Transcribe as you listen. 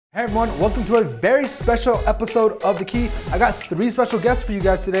Hey everyone, welcome to a very special episode of The Key. I got 3 special guests for you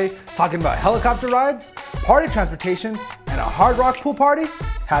guys today, talking about helicopter rides, party transportation, and a hard rock pool party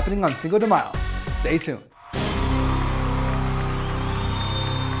happening on Cinco de Mayo. Stay tuned.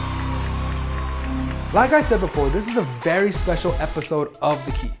 Like I said before, this is a very special episode of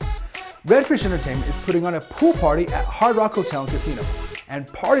The Key. Redfish Entertainment is putting on a pool party at Hard Rock Hotel and Casino. And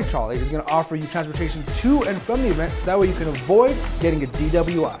Party Trolley is going to offer you transportation to and from the event so that way you can avoid getting a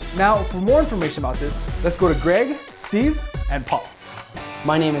DWI. Now, for more information about this, let's go to Greg, Steve, and Paul.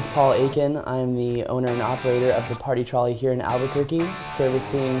 My name is Paul Aiken. I'm the owner and operator of the Party Trolley here in Albuquerque,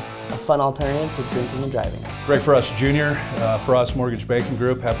 servicing a fun alternative to drinking and driving. Greg Frost Jr., for us Mortgage Banking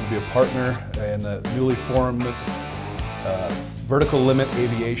Group, happen to be a partner in the newly formed Vertical Limit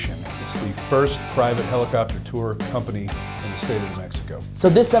Aviation. It's the first private helicopter tour company in the state of New Mexico. So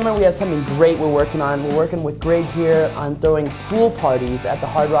this summer we have something great we're working on. We're working with Greg here on throwing pool parties at the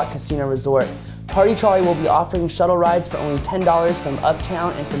Hard Rock Casino Resort. Party Trolley will be offering shuttle rides for only $10 from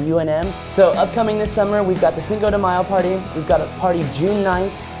Uptown and from UNM. So upcoming this summer, we've got the Cinco de Mayo party. We've got a party June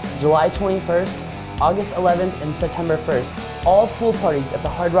 9th, July 21st, August 11th, and September 1st. All pool parties at the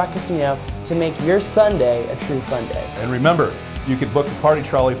Hard Rock Casino to make your Sunday a true fun day. And remember, you can book the Party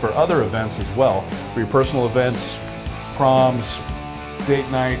Trolley for other events as well, for your personal events, proms, date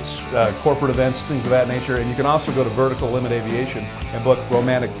nights, corporate events, things of that nature. And you can also go to Vertical Limit Aviation and book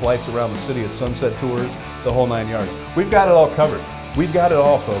romantic flights around the city at sunset tours, the whole 9 yards. We've got it all covered. We've got it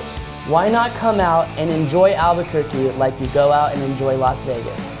all, folks. Why not come out and enjoy Albuquerque like you go out and enjoy Las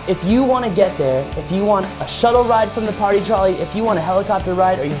Vegas? If you want to get there, if you want a shuttle ride from the Party Trolley, if you want a helicopter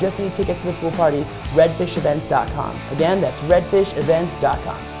ride, or you just need tickets to the pool party, redfishevents.com. Again, that's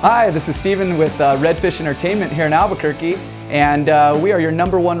redfishevents.com. Hi, this is Steven with Redfish Entertainment here in Albuquerque, and we are your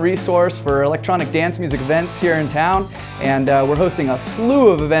 #1 resource for electronic dance music events here in town, and we're hosting a slew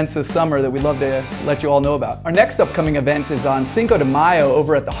of events this summer that we'd love to let you all know about. Our next upcoming event is on Cinco de Mayo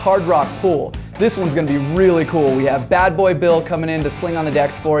over at the Hard Rock Pool. This one's going to be really cool. We have Bad Boy Bill coming in to sling on the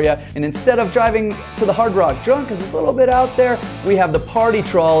decks for you, and instead of driving to the Hard Rock drunk, because it's a little bit out there, we have the Party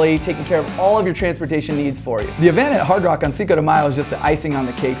Trolley taking care of all of your transportation needs for you. The event at Hard Rock on Cinco de Mayo is just the icing on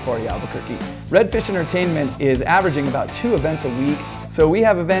the cake for you, Albuquerque. Redfish Entertainment is averaging about 2 events a week, so we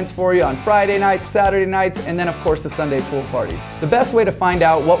have events for you on Friday nights, Saturday nights, and then of course the Sunday pool parties. The best way to find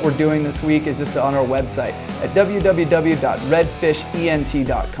out what we're doing this week is just on our website at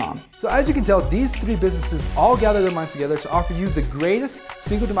www.redfishent.com. So as you can tell, these 3 businesses all gather their minds together to offer you the greatest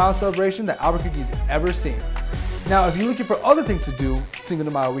Cinco de Mayo celebration that Albuquerque's ever seen. Now, if you're looking for other things to do Cinco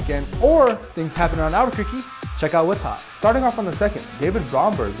de Mayo weekend or things happening around Albuquerque, check out what's hot. Starting off on the 2nd, David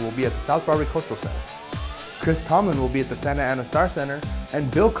Bromberg will be at the South Broadway Cultural Center. Chris Tomlin will be at the Santa Ana Star Center, and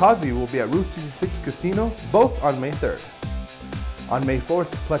Bill Cosby will be at Route 66 Casino, both on May 3rd. On May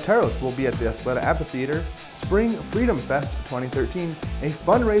 4th, Plateros will be at the Isleta Amphitheater. Spring Freedom Fest 2013, a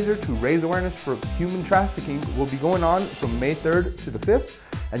fundraiser to raise awareness for human trafficking, will be going on from May 3rd to the 5th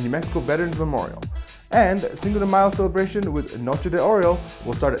at New Mexico Veterans Memorial. And Cinco de Mayo celebration with Noche de Oreo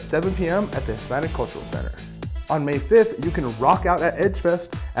will start at 7 p.m. at the Hispanic Cultural Center. On May 5th, you can rock out at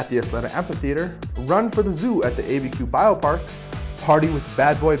Edgefest at the Isleta Amphitheater, run for the zoo at the ABQ Biopark, party with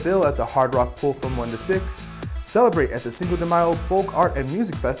Bad Boy Bill at the Hard Rock Pool from 1 to 6, celebrate at the Cinco de Mayo Folk Art and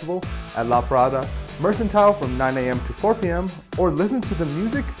Music Festival at La Prada, Mercantile from 9 a.m. to 4 p.m., or listen to the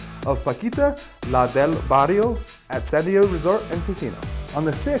music of Paquita La del Barrio at San Diego Resort and Casino. On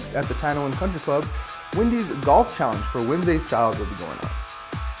the 6th at the Panawan Country Club, Wendy's Golf Challenge for Wednesday's Child will be going on.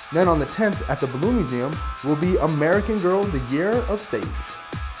 Then on the 10th at the Balloon Museum will be American Girl, the Year of Sage.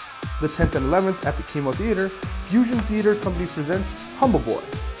 The 10th and 11th at the Chemo Theater, Fusion Theater Company presents Humble Boy.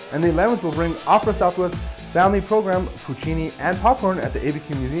 And the 11th will bring Opera Southwest family program Puccini and Popcorn at the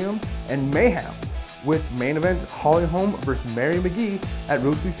ABQ Museum, and Mayhem with main event Holly Holm vs. Mary McGee at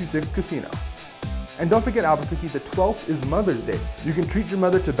Route 66 Casino. And don't forget Albuquerque, the 12th is Mother's Day. You can treat your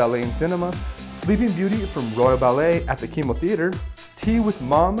mother to ballet and cinema, Sleeping Beauty from Royal Ballet at the Chemo Theater, Tea with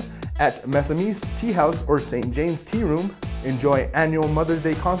Mom at Mesamis Tea House or St. James Tea Room, enjoy annual Mother's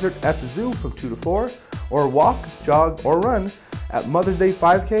Day concert at the zoo from 2 to 4, or walk, jog, or run at Mother's Day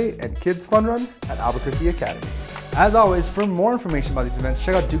 5K and Kids Fun Run at Albuquerque Academy. As always, for more information about these events,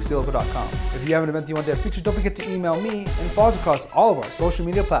 check out dukesilva.com. If you have an event you want to have featured, don't forget to email me and follow us across all of our social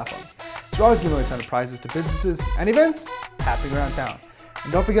media platforms. So we're always giving away a ton of prizes to businesses and events happening around town.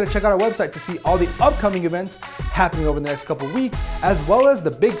 And don't forget to check out our website to see all the upcoming events happening over the next couple weeks, as well as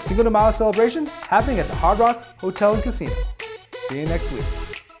the big Cinco de Mayo celebration happening at the Hard Rock Hotel and Casino. See you next week.